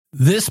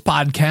This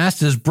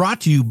podcast is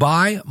brought to you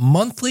by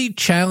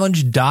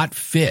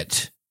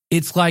monthlychallenge.fit.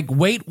 It's like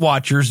Weight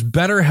Watchers,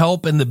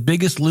 BetterHelp, and The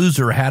Biggest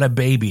Loser had a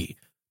baby.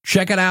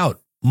 Check it out,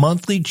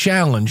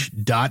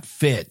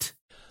 monthlychallenge.fit.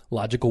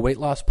 Logical Weight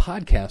Loss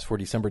Podcast for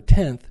December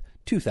 10th,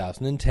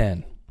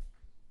 2010.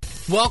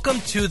 Welcome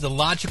to the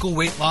Logical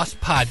Weight Loss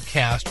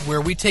Podcast,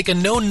 where we take a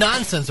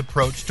no-nonsense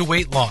approach to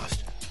weight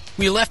loss.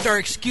 We left our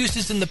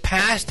excuses in the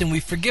past and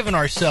we've forgiven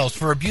ourselves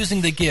for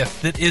abusing the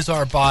gift that is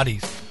our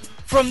bodies.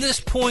 From this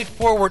point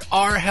forward,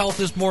 our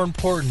health is more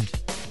important.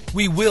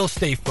 We will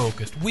stay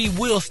focused. We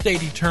will stay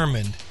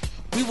determined.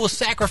 We will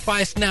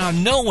sacrifice now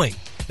knowing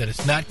that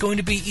it's not going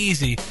to be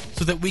easy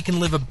so that we can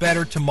live a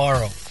better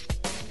tomorrow.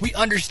 We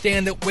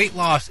understand that weight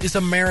loss is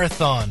a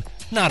marathon,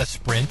 not a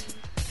sprint.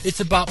 It's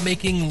about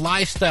making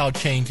lifestyle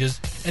changes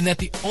and that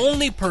the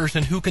only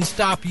person who can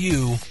stop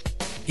you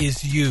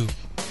is you.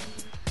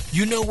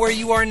 You know where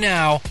you are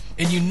now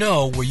and you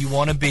know where you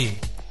want to be.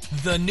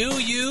 The new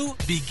you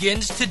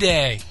begins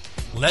today.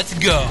 Let's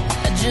go.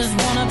 I just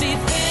wanna be thin.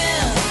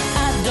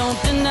 I don't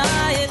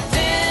deny it.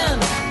 Thin.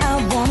 I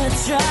wanna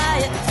try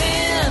it.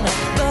 Thin.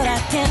 But I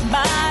can't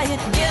buy it.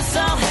 Guess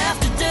I'll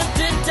have to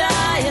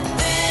diet.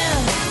 Thin.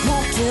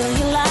 Won't tell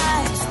you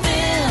lies.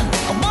 Thin.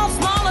 I want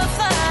smaller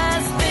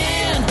thighs.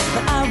 Thin.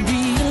 But I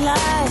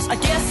realize I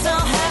guess I'll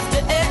have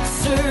to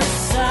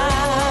exercise.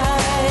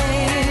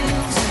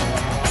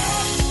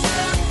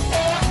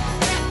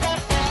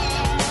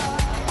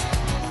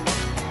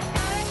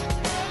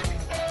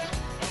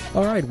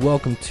 All right,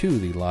 welcome to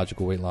the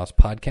Logical Weight Loss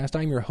Podcast.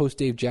 I'm your host,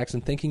 Dave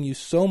Jackson, thanking you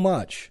so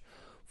much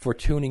for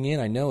tuning in.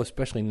 I know,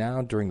 especially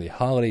now during the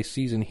holiday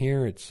season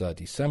here, it's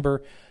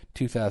December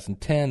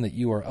 2010, that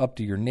you are up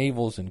to your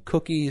navels in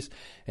cookies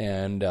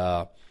and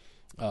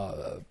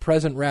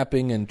present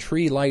wrapping and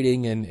tree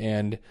lighting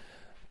and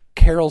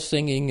carol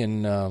singing.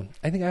 And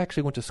I think I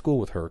actually went to school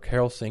with her,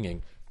 carol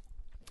singing.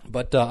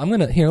 But let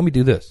me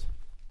do this.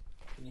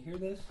 Can you hear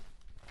this?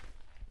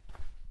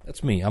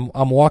 That's me.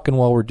 I'm walking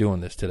while we're doing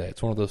this today.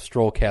 It's one of those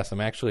stroll casts.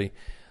 I'm actually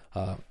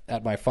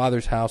at my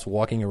father's house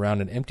walking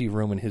around an empty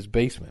room in his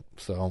basement.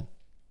 So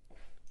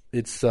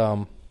it's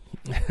I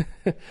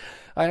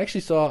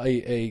actually saw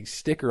a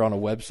sticker on a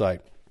website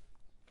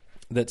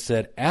that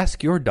said,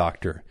 "Ask your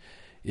doctor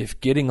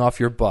if getting off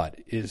your butt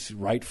is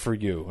right for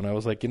you." And I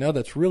was like,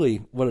 that's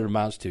really what it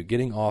amounts to,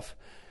 getting off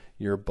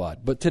your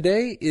butt. But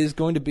today is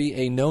going to be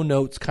a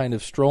no-notes kind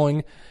of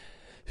strolling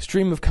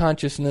stream of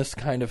consciousness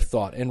kind of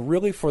thought. And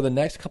really for the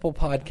next couple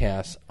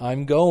podcasts,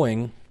 I'm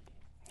going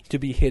to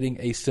be hitting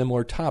a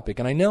similar topic.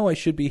 And I know I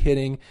should be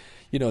hitting,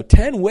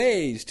 10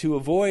 ways to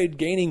avoid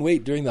gaining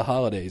weight during the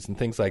holidays and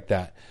things like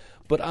that.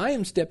 But I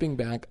am stepping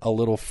back a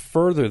little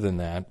further than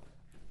that.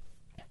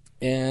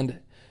 And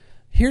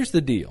here's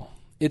the deal.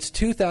 It's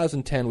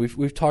 2010.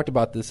 We've talked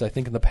about this, I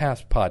think, in the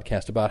past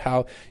podcast, about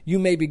how you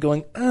may be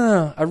going,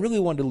 I really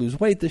wanted to lose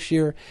weight this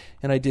year,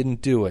 and I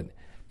didn't do it.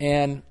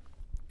 And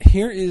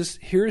here's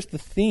the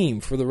theme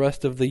for the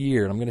rest of the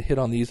year, and I'm going to hit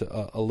on these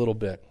a little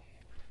bit.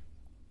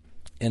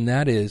 And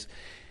that is,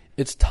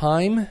 it's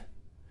time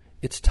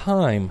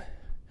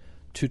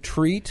to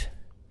treat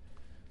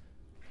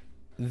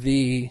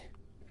the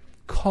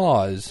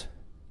cause,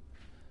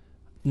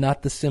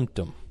 not the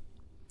symptom.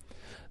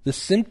 The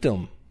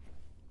symptom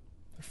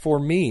for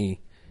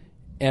me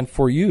and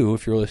for you,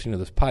 if you're listening to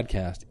this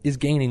podcast, is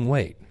gaining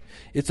weight.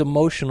 It's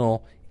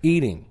emotional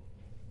eating,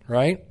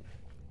 right?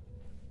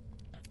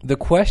 The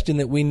question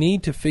that we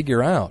need to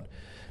figure out,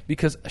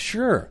 because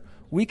sure,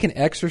 we can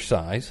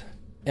exercise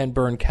and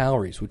burn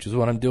calories, which is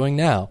what I'm doing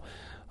now.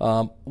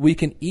 We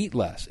can eat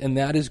less, and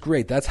that is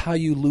great. That's how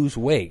you lose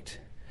weight.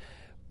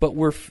 But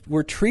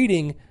we're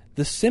treating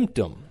the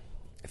symptom.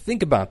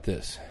 Think about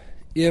this.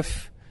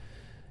 If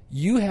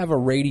you have a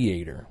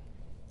radiator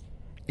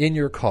in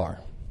your car,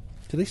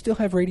 do they still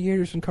have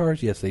radiators in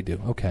cars? Yes, they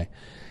do. Okay.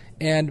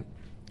 And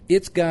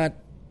it's got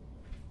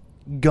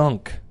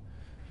gunk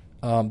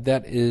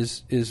that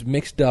is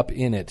mixed up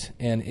in it,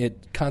 and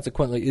it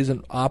consequently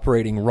isn't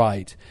operating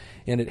right,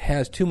 and it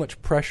has too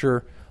much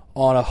pressure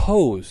on a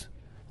hose,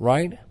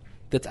 right,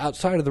 that's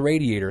outside of the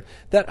radiator.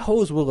 That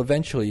hose will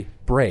eventually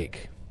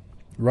break,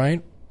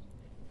 right?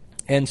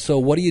 And so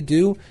what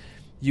do?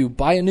 You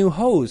buy a new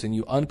hose, and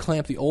you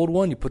unclamp the old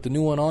one, you put the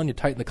new one on, you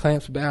tighten the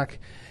clamps back,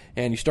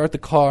 and you start the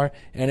car,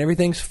 and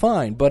everything's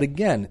fine. But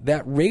again,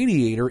 that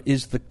radiator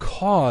is the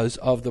cause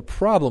of the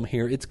problem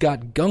here. It's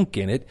got gunk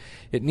in it.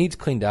 It needs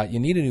cleaned out. You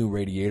need a new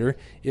radiator.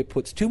 It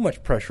puts too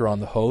much pressure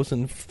on the hose,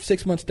 and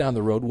 6 months down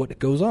the road, what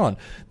goes on?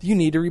 You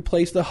need to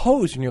replace the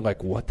hose, and you're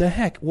like, what the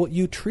heck? Well,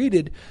 you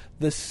treated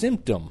the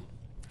symptom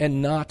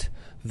and not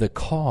the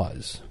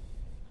cause.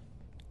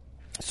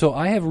 So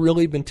I have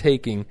really been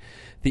taking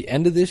the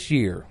end of this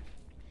year,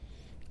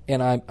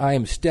 and I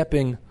am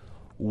stepping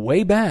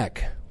way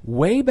back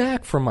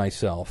from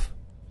myself,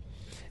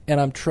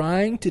 and I'm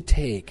trying to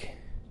take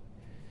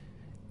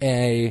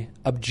a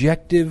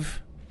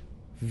objective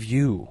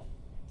view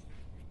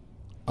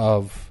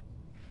of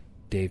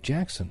Dave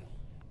Jackson.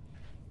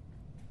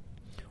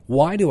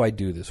 Why do I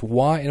do this?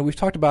 Why? And we've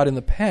talked about in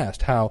the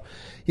past how,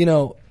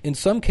 in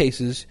some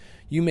cases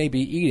you may be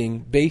eating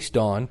based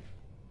on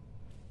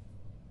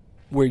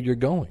where you're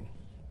going.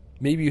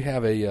 Maybe you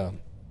have a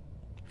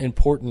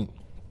important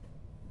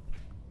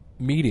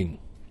meeting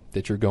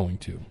that you're going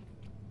to.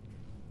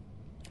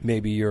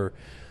 Maybe you're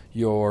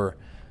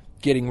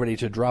getting ready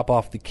to drop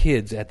off the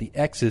kids at the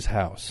ex's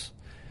house.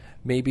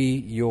 Maybe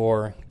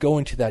you're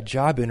going to that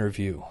job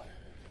interview.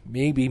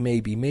 Maybe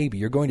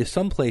you're going to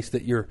some place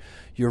that you're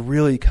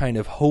really kind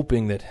of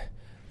hoping that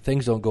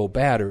things don't go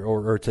bad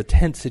or it's a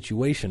tense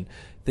situation,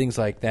 things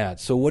like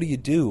that. So what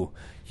do?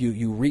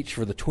 You reach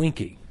for the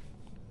Twinkie,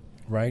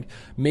 right?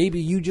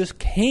 Maybe you just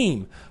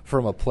came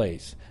from a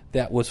place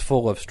that was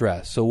full of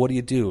stress. So what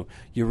do?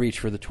 You reach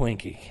for the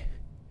Twinkie,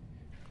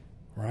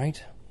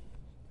 right?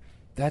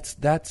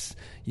 That's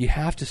you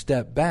have to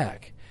step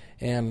back.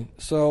 And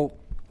so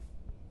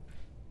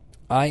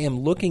I am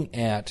looking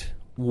at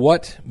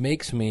what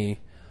makes me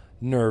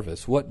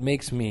nervous, what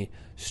makes me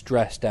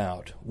stressed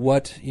out,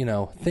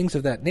 things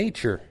of that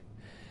nature.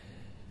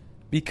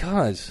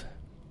 Because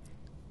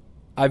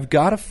I've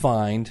got to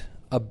find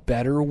a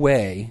better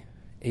way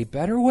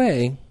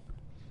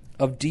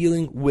of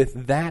dealing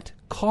with that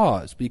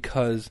cause.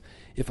 Because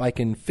if I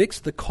can fix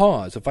the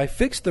cause, if I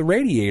fix the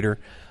radiator,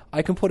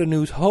 I can put a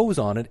new hose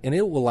on it and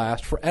it will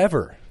last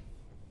forever.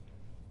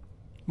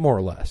 More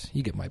or less.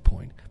 You get my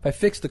point. If I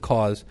fix the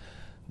cause,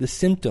 the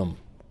symptom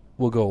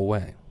will go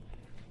away.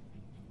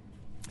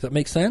 Does that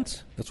make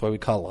sense? That's why we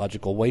call it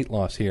logical weight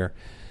loss here.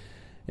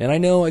 And I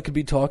know I could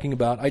be talking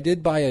about, I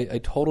did buy a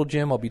Total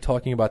Gym. I'll be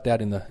talking about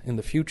that in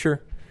the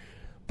future.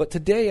 But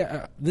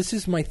today, this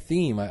is my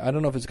theme. I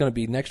don't know if it's going to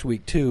be next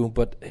week too,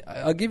 but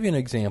I'll give you an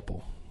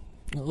example.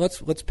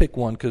 Let's pick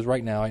one, because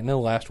right now, I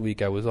know last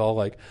week I was all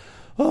like,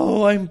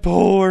 oh, I'm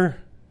poor,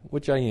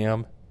 which I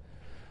am.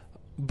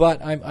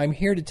 But I'm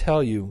here to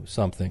tell you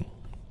something.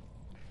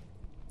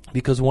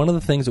 Because one of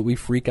the things that we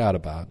freak out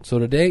about, so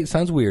today, it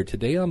sounds weird,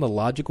 today on the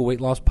Logical Weight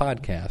Loss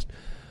Podcast,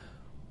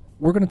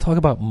 we're going to talk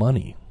about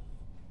money.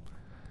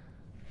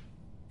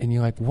 And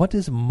you're like, what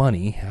does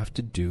money have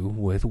to do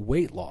with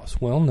weight loss?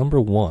 Well,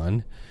 number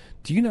one,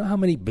 do you know how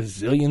many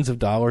bazillions of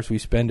dollars we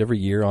spend every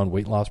year on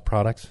weight loss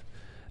products?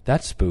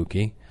 That's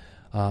spooky.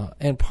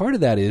 And part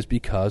of that is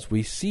because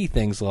we see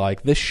things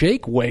like the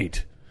shake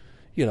weight.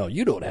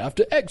 You don't have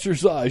to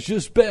exercise.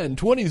 Just spend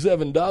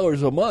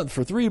 $27 a month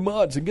for 3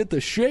 months and get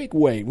the shake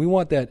weight. We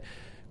want that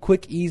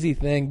quick, easy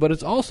thing. But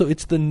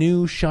it's the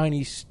new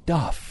shiny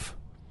stuff.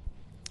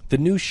 The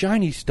new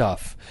shiny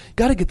stuff.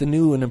 Got to get the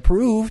new and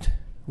improved,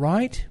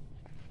 right?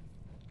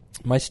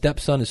 My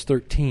stepson is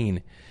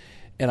 13.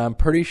 And I'm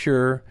pretty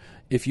sure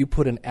if you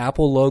put an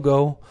Apple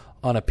logo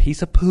on a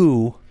piece of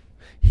poo,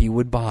 he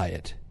would buy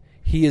it.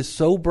 He is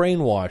so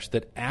brainwashed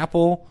that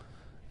Apple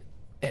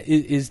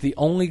is the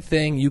only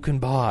thing you can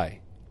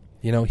buy.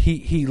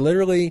 He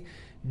literally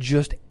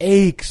just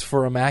aches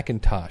for a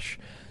Macintosh.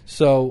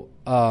 So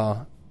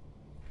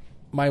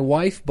my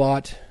wife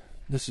bought,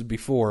 this is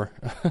before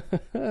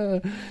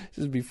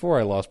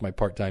I lost my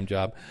part-time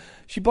job.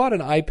 She bought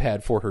an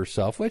iPad for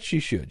herself, which she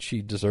should.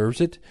 She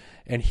deserves it.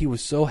 And he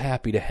was so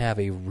happy to have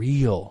a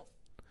real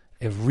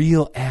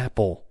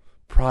Apple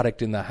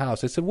product in the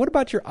house. I said, what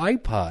about your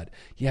iPod?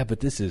 Yeah, but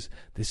this is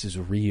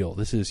real.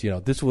 This is,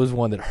 this was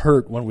one that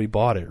hurt when we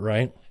bought it,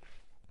 right?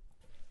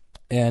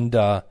 And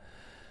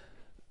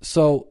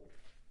so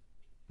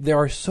there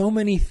are so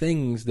many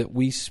things that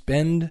we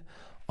spend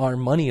our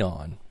money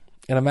on.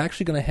 And I'm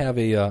actually going to have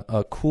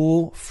a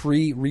cool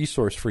free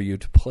resource for you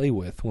to play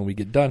with when we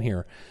get done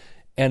here.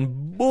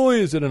 And boy,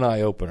 is it an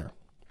eye-opener.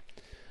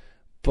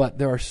 But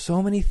there are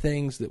so many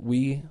things that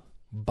we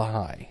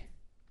buy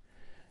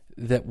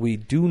that we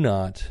do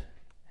not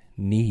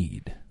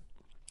need.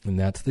 And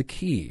that's the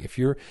key. If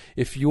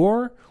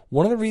you're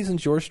one of the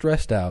reasons you're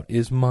stressed out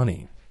is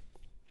money,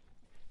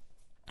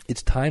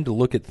 it's time to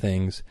look at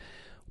things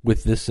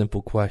with this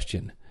simple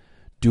question.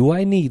 Do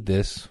I need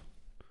this?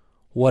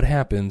 What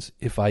happens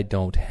if I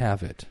don't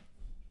have it?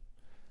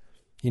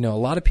 A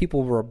lot of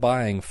people were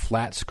buying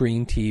flat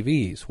screen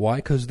TVs. Why?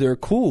 Because they're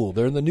cool.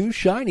 They're the new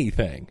shiny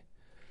thing.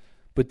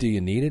 But do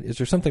you need it? Is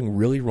there something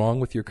really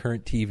wrong with your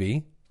current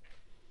TV?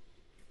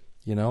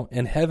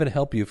 And heaven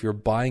help you if you're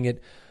buying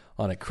it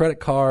on a credit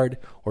card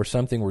or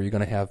something where you're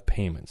going to have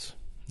payments.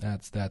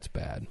 That's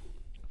bad.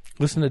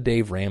 Listen to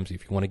Dave Ramsey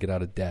if you want to get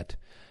out of debt.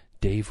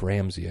 Dave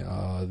Ramsey,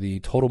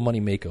 The Total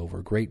Money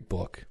Makeover, great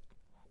book.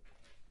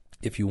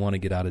 If you want to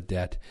get out of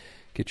debt,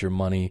 get your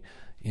money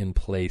in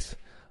place.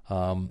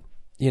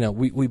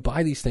 We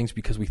buy these things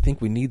because we think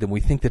we need them.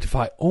 We think that if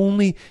I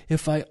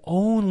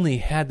only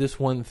had this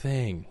one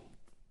thing,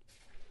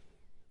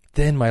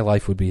 then my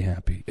life would be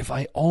happy. If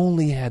I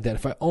only had that,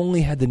 if I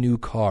only had the new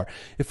car,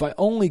 if I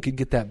only could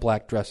get that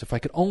black dress, if I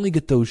could only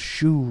get those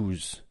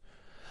shoes,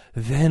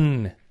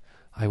 then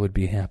I would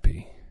be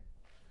happy.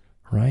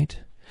 Right?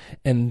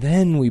 And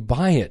then we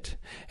buy it,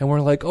 and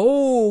we're like,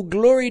 oh,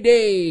 glory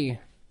day.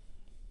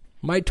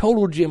 My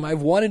Total Gym,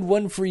 I've wanted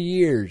one for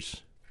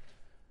years.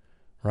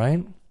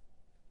 Right?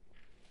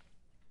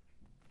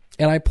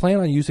 And I plan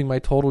on using my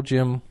Total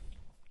Gym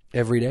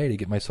every day to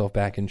get myself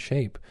back in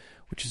shape,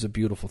 which is a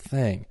beautiful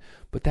thing.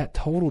 But that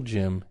Total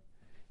Gym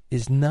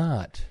is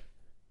not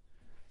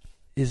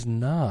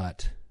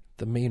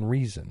the main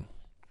reason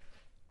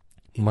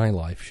my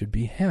life should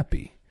be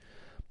happy.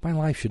 My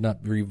life should not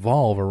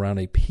revolve around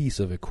a piece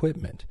of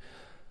equipment.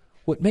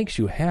 What makes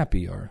you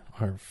happy are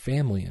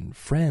family and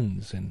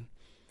friends and,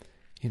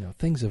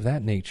 things of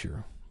that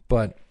nature.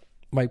 But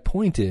my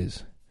point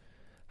is,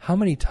 how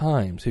many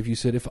times have you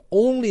said, if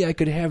only I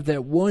could have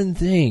that one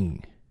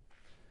thing?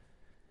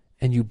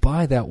 And you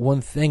buy that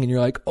one thing and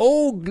you're like,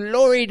 oh,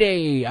 glory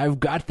day, I've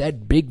got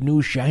that big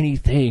new shiny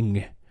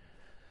thing.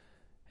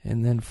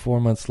 And then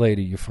 4 months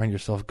later, you find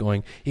yourself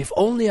going, if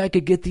only I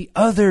could get the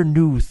other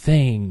new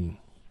thing.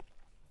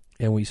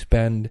 And we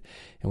spend,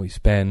 and we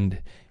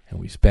spend, and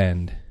we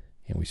spend,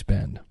 and we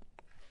spend.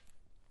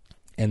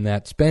 And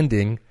that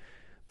spending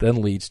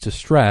then leads to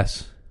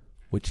stress,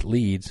 which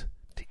leads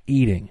to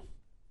eating.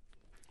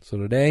 So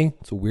today,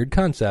 it's a weird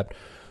concept.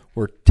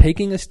 We're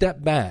taking a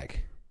step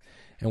back,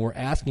 and we're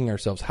asking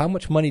ourselves, how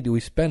much money do we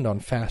spend on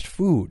fast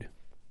food?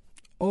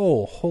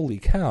 Oh, holy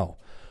cow.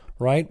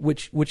 Right?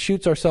 Which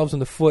shoots ourselves in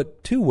the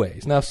foot two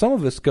ways. Now, some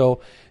of us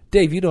go,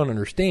 Dave, you don't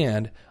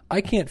understand.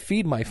 I can't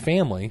feed my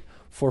family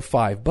for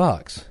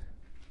 $5,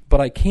 but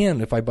I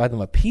can if I buy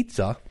them a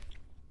pizza.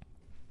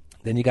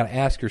 Then you got to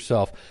ask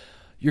yourself,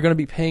 you're going to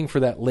be paying for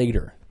that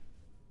later.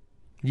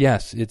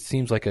 Yes, it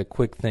seems like a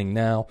quick thing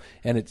now,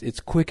 and it's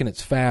quick and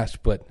it's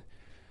fast, but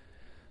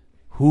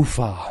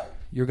hoofa,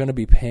 you're going to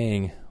be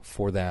paying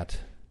for that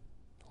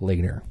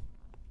later.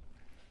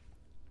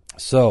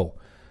 So,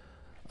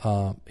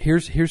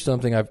 here's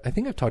something I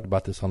think I've talked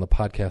about this on the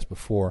podcast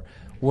before.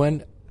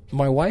 When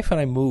my wife and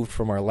I moved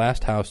from our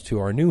last house to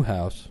our new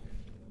house,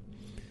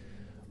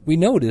 we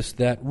noticed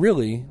that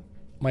really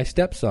my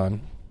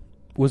stepson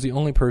was the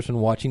only person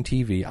watching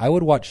TV. I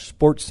would watch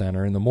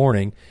SportsCenter in the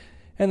morning,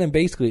 and then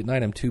basically at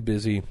night I'm too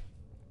busy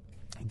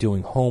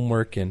doing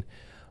homework and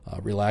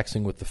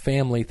relaxing with the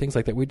family, things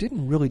like that. We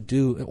didn't really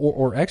do,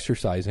 or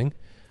exercising,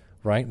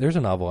 right? There's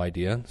a novel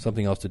idea,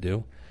 something else to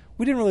do.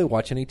 We didn't really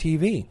watch any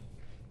TV.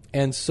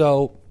 And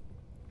so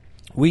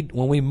when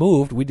we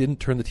moved, we didn't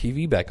turn the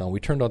TV back on. We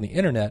turned on the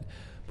internet,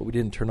 but we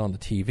didn't turn on the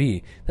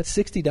TV. That's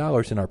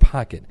 $60 in our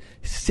pocket.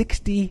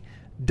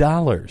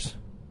 $60.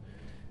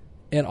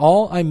 And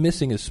all I'm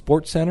missing is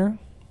SportsCenter,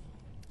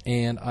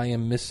 and I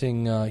am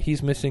missing,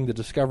 he's missing the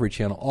Discovery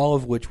Channel, all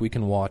of which we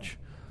can watch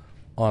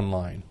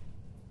online.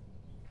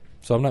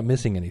 So I'm not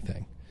missing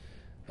anything,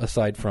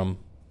 aside from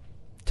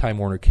Time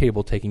Warner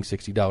Cable taking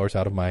 $60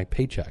 out of my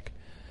paycheck.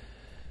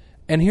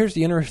 And here's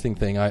the interesting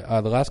thing.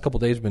 The last couple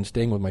of days I've been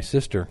staying with my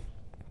sister,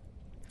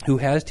 who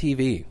has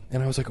TV.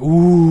 And I was like,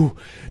 ooh,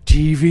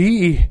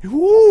 TV.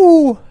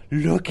 Ooh,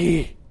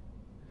 looky.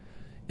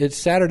 It's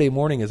Saturday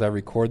morning as I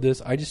record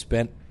this. I just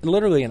spent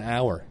literally an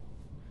hour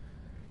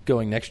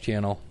going next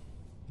channel,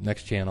 nope,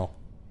 next channel,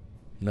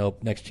 nope,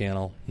 next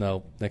channel,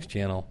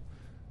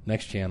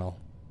 next channel.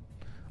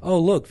 Oh,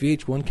 look,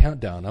 VH1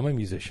 Countdown. I'm a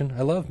musician.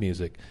 I love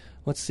music.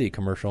 Let's see,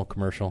 commercial.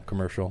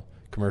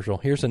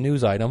 Here's a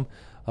news item.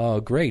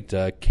 Oh, great.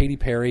 Katy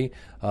Perry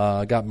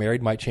got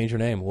married, might change her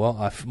name.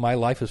 Well, my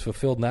life is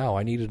fulfilled now.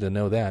 I needed to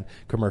know that.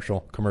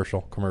 Commercial.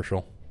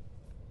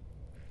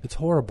 It's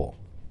horrible.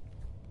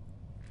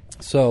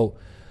 So,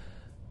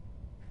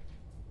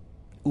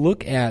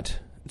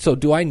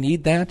 do I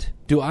need that?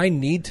 Do I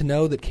need to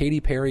know that Katy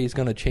Perry is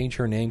going to change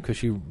her name because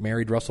she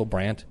married Russell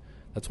Brand?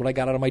 That's what I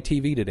got out of my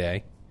TV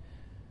today.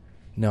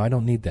 No, I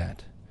don't need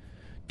that.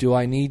 Do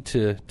I need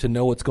to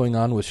know what's going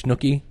on with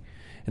Snooki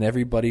and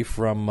everybody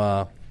from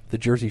the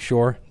Jersey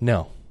Shore?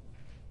 No.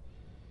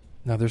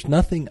 Now, there's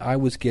nothing I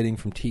was getting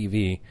from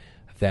TV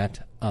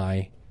that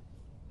I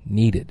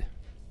needed.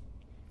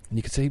 And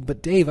you could say,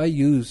 but Dave, I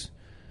use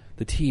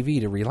the TV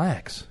to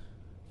relax.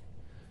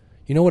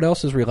 You know what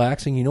else is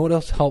relaxing? You know what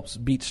else helps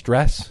beat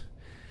stress?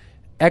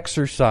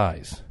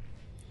 Exercise.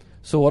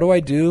 So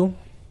what do?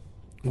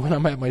 When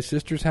I'm at my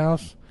sister's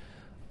house,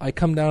 I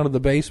come down to the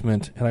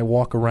basement and I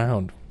walk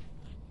around.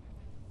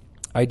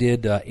 I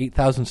did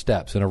 8,000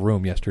 steps in a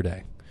room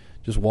yesterday.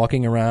 Just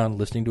walking around,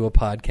 listening to a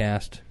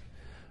podcast,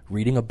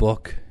 reading a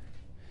book,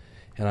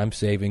 and I'm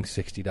saving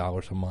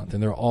 $60 a month.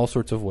 And there are all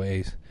sorts of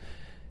ways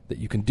that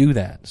you can do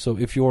that. So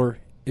if you're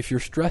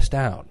stressed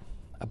out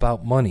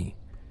about money,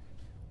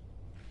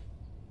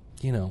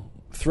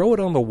 throw it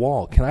on the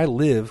wall. Can I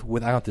live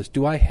without this?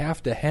 Do I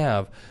have to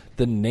have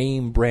the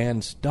name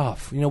brand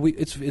stuff?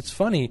 It's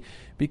funny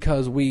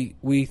because we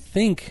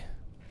think,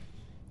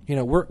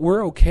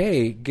 we're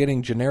okay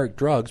getting generic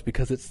drugs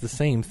because it's the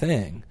same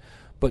thing.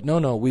 But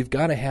no, we've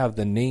got to have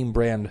the name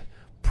brand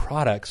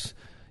products,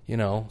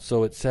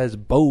 so it says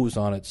Bose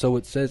on it, so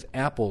it says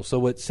Apple,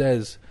 so it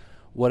says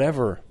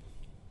whatever,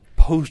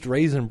 Post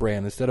Raisin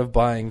Bran, instead of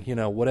buying,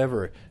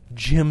 whatever,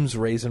 Jim's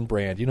Raisin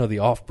Bran, the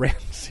off-brand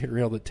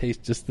cereal that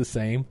tastes just the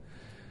same.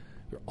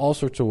 There are all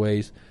sorts of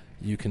ways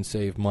you can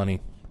save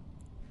money.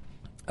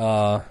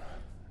 And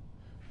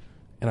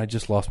I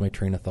just lost my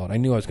train of thought. I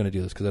knew I was going to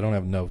do this because I don't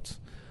have notes.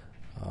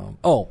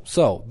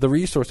 So the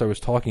resource I was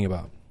talking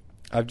about,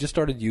 I've just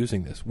started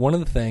using this. One of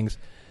the things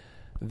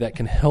that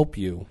can help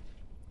you,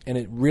 and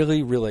it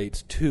really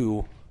relates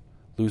to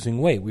losing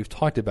weight. We've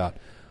talked about,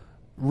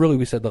 really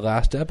we said the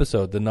last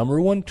episode, the number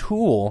one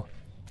tool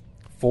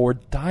for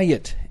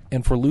diet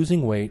and for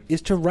losing weight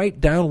is to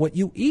write down what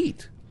you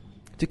eat,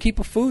 to keep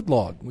a food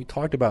log. We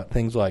talked about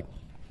things like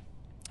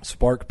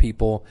Spark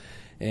People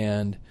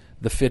and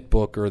the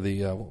Fitbook, or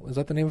the, is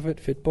that the name of it,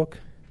 Fitbook?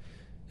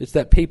 It's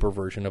that paper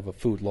version of a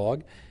food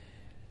log.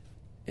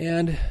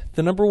 And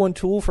the number one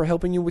tool for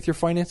helping you with your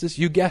finances,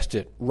 you guessed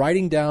it,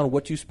 writing down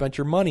what you spent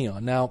your money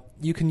on. Now,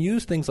 you can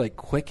use things like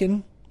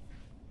Quicken.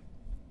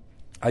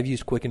 I've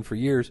used Quicken for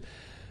years.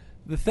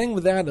 The thing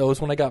with that, though, is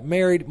when I got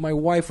married, my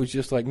wife was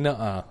just like,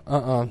 not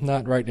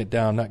writing it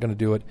down, not going to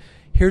do it.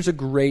 Here's a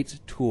great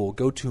tool.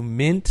 Go to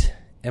mint.com.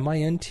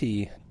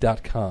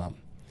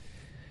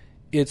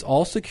 It's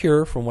all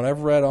secure from what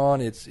I've read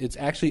on. It's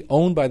actually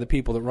owned by the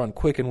people that run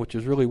Quicken, which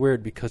is really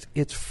weird because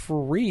it's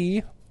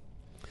free.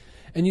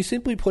 And you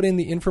simply put in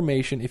the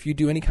information if you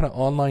do any kind of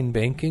online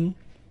banking,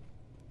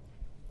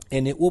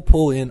 and it will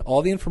pull in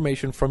all the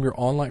information from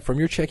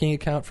your checking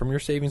account, from your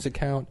savings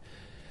account,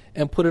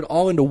 and put it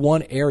all into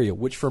one area,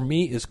 which for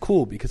me is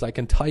cool because I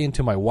can tie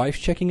into my wife's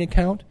checking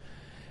account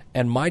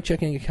and my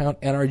checking account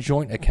and our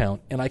joint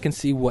account, and I can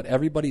see what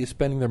everybody is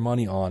spending their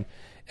money on,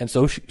 and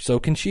so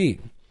can she.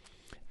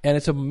 And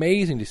it's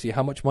amazing to see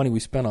how much money we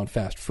spend on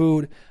fast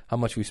food, how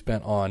much we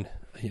spent on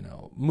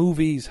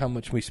movies, how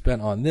much we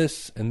spent on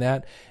this and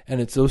that. And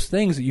it's those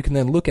things that you can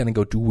then look at and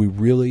go, do we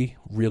really,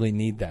 really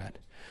need that?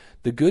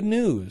 The good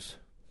news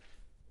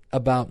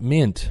about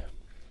Mint,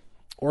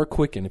 or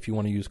Quicken if you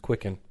want to use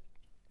Quicken,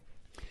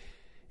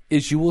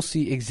 is you will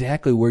see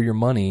exactly where your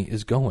money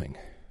is going.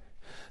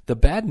 The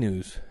bad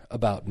news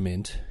about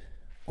Mint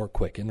or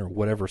Quicken or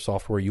whatever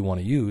software you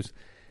want to use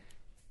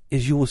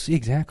is you will see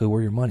exactly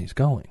where your money is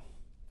going.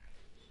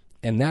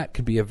 And that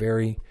could be a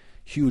very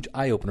huge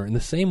eye-opener. In the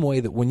same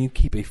way that when you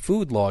keep a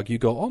food log, you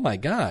go, oh my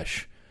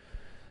gosh,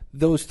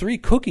 those 3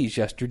 cookies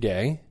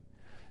yesterday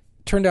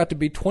turned out to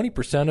be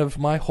 20% of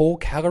my whole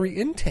calorie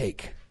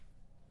intake.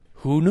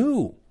 Who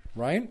knew,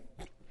 right?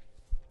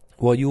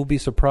 Well, you will be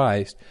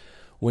surprised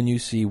when you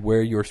see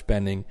where you're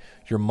spending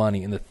your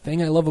money. And the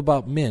thing I love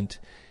about Mint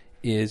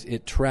is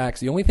it tracks.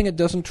 The only thing it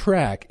doesn't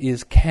track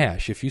is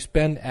cash. If you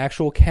spend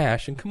actual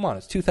cash, and come on,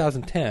 it's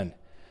 2010.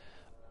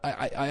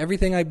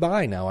 Everything I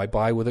buy now, I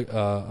buy with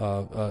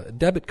a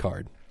debit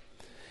card,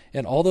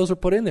 and all those are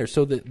put in there.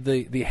 So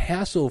the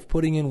hassle of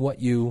putting in what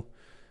you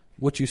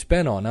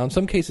spend on. Now, in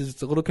some cases,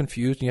 it's a little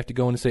confused, and you have to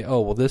go in and say, oh,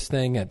 well, this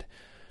thing at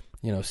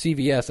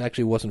CVS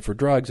actually wasn't for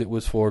drugs; it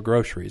was for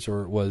groceries,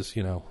 or it was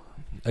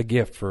a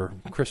gift for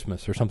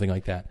Christmas or something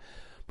like that.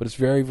 But it's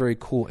very, very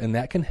cool, and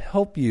that can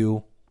help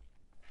you.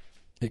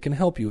 It can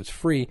help you. It's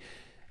free.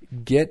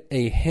 Get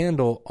a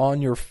handle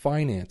on your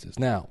finances.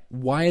 Now,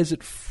 why is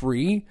it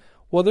free?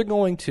 Well, they're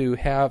going to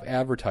have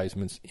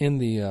advertisements in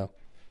the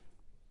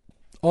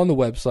on the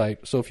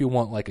website. So if you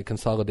want like a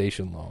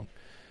consolidation loan,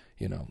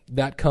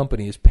 that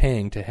company is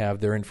paying to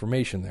have their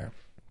information there.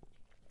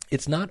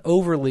 It's not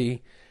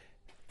overly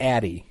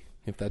addy,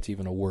 if that's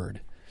even a word,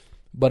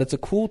 but it's a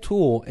cool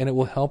tool, and it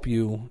will help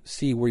you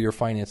see where your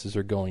finances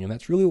are going. And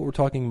that's really what we're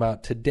talking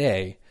about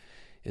today.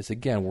 Is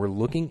again, we're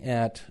looking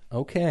at,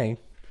 okay,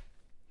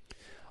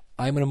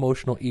 I'm an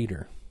emotional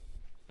eater.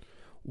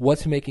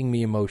 What's making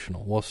me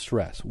emotional? Well,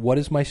 stress. What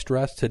is my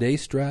stress?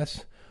 Today's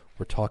stress,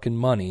 we're talking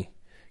money,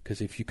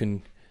 because if you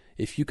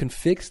can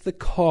fix the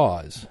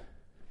cause,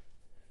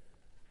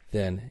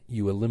 then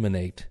you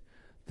eliminate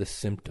the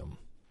symptom.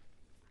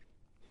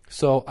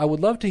 So I would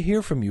love to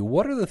hear from you.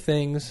 What are the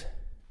things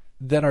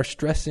that are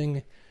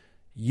stressing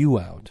you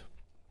out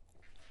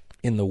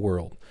in the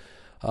world?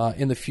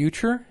 In the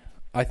future,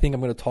 I think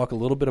I'm going to talk a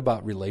little bit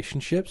about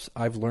relationships.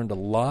 I've learned a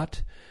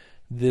lot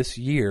this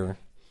year.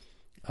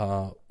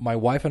 My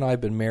wife and I have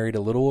been married a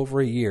little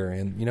over a year,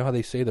 and you know how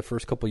they say the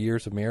first couple of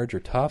years of marriage are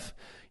tough?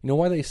 You know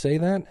why they say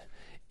that?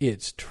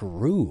 It's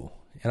true.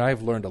 And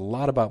I've learned a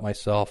lot about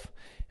myself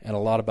and a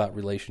lot about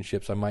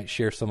relationships. I might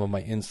share some of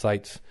my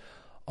insights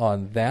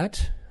on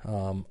that.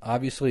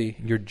 Obviously,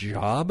 your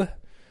job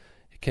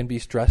can be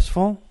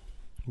stressful.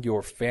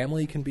 Your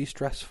family can be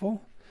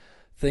stressful.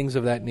 Things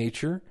of that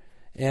nature.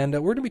 And we're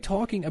going to be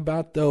talking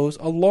about those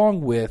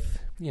along with,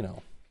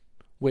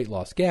 weight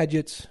loss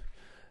gadgets,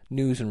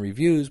 news and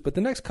reviews. But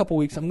the next couple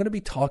weeks, I'm going to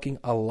be talking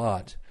a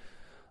lot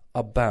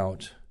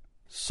about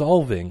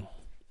solving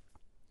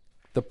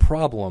the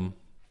problem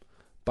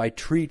by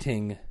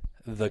treating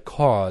the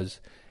cause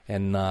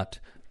and not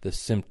the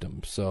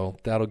symptom. So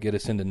that'll get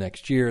us into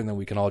next year, and then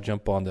we can all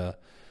jump on the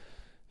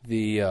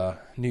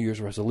New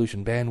Year's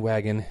resolution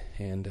bandwagon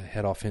and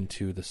head off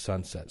into the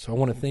sunset. So I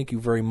want to thank you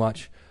very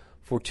much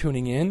for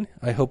tuning in.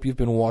 I hope you've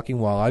been walking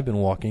while I've been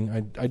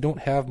walking. I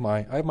have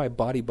my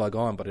body bug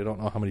on, but I don't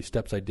know how many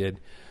steps I did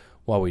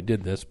while we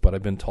did this, but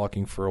I've been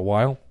talking for a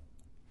while,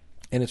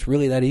 and it's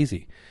really that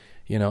easy.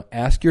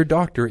 Ask your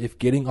doctor if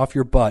getting off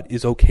your butt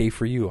is okay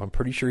for you. I'm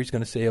pretty sure he's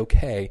going to say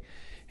okay,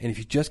 and if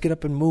you just get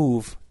up and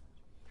move,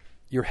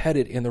 you're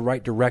headed in the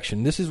right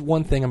direction. This is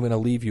one thing I'm going to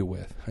leave you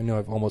with. I know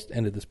I've almost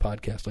ended this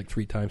podcast like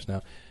 3 times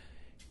now.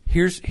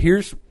 Here's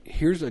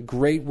a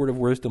great word of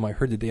wisdom I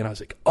heard today, and I was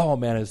like, oh,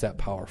 man, is that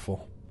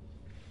powerful.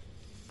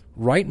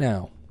 Right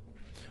now,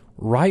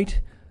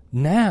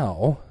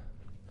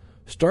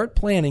 start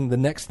planning the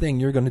next thing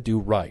you're going to do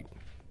right.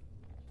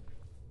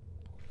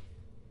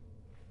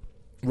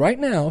 Right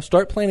now,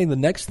 start planning the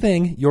next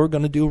thing you're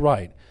going to do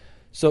right.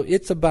 So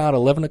it's about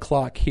 11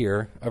 o'clock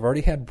here. I've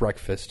already had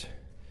breakfast,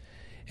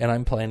 and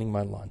I'm planning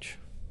my lunch.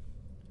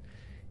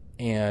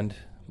 And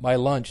my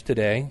lunch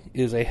today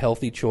is a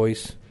healthy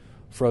choice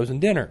frozen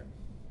dinner.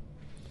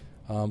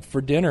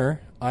 For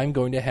dinner, I'm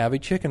going to have a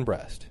chicken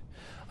breast.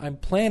 I'm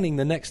planning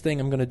the next thing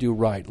I'm going to do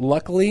right.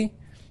 Luckily,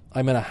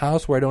 I'm in a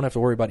house where I don't have to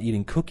worry about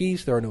eating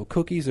cookies. There are no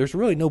cookies. There's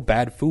really no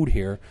bad food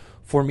here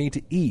for me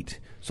to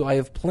eat. So I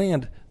have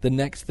planned the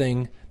next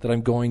thing that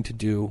I'm going to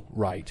do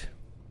right.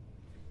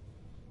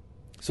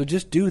 So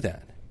just do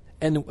that.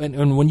 And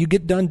when you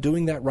get done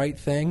doing that right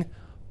thing,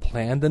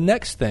 plan the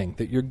next thing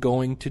that you're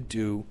going to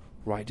do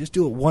right. Just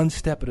do it one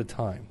step at a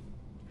time.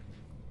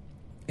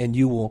 And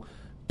you will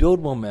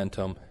build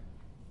momentum.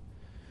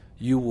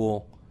 You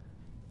will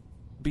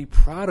be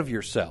proud of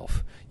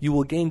yourself. You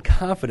will gain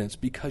confidence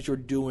because you're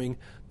doing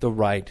the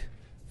right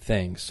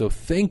thing. So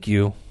thank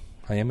you.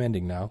 I am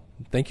ending now.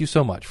 Thank you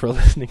so much for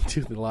listening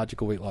to the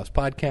Logical Weight Loss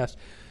Podcast.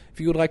 If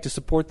you would like to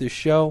support this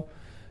show,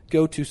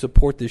 go to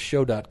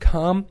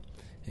supportthisShow.com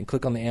and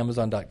click on the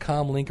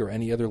Amazon.com link or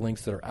any other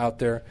links that are out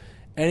there.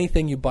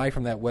 Anything you buy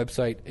from that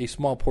website, a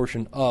small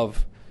portion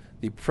of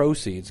the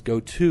proceeds go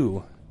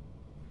to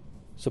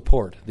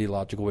support the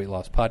Logical Weight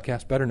Loss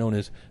Podcast, better known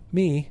as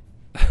me.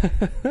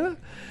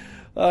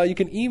 You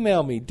can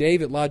email me,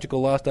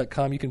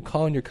 dave@logicalloss.com. You can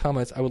call in your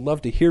comments. I would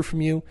love to hear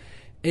from you.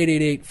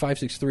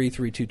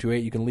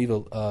 888-563-3228. You can leave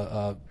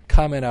a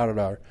comment out at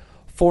our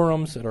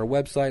forums at our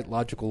website,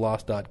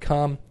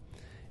 logicalloss.com.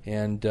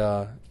 And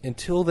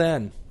until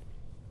then,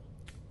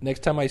 next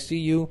time I see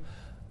you,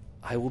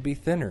 I will be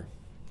thinner.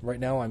 Right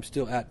now I'm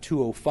still at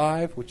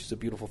 205, which is a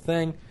beautiful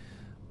thing.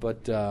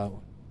 But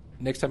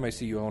next time I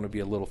see you, I want to be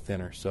a little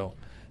thinner. So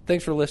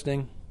thanks for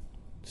listening.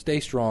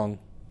 Stay strong.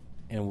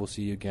 And we'll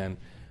see you again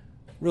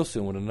real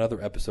soon with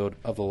another episode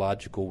of the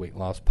Logical Weight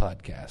Loss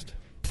Podcast.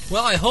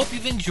 Well, I hope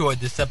you've enjoyed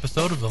this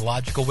episode of the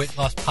Logical Weight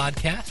Loss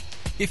Podcast.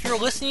 If you're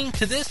listening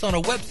to this on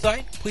a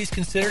website, please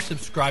consider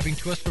subscribing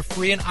to us for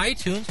free in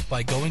iTunes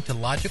by going to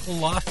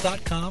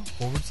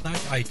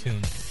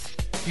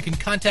logicalloss.com/iTunes. You can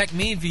contact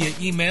me via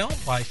email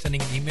by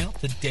sending an email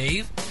to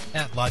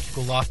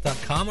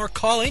dave@logicalloss.com or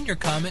call in your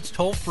comments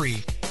toll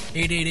free,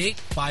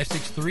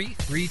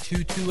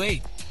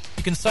 888-563-3228.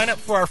 You can sign up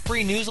for our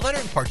free newsletter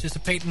and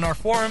participate in our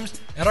forums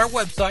at our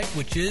website,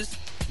 which is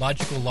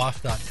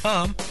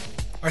logicalloss.com.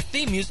 Our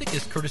theme music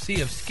is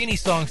courtesy of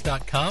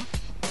skinnysongs.com.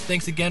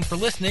 Thanks again for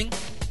listening.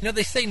 You know,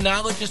 they say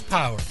knowledge is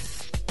power.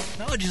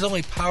 Knowledge is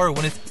only power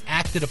when it's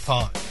acted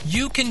upon.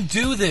 You can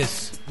do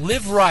this.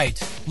 Live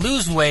right.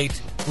 Lose weight.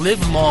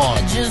 Live long.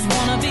 I just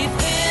wanna be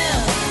thin.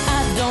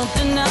 I don't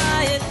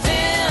deny it.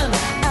 Thin.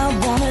 I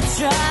wanna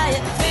try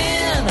it.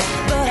 Thin.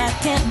 But I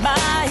can't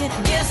buy it.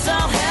 Guess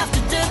I'll have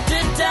to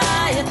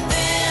diet.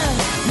 Thin.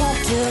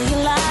 Won't tell you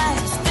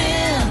lies.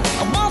 Thin. I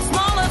want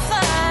smaller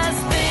thighs.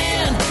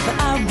 Thin. But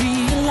I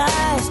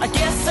realize I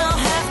guess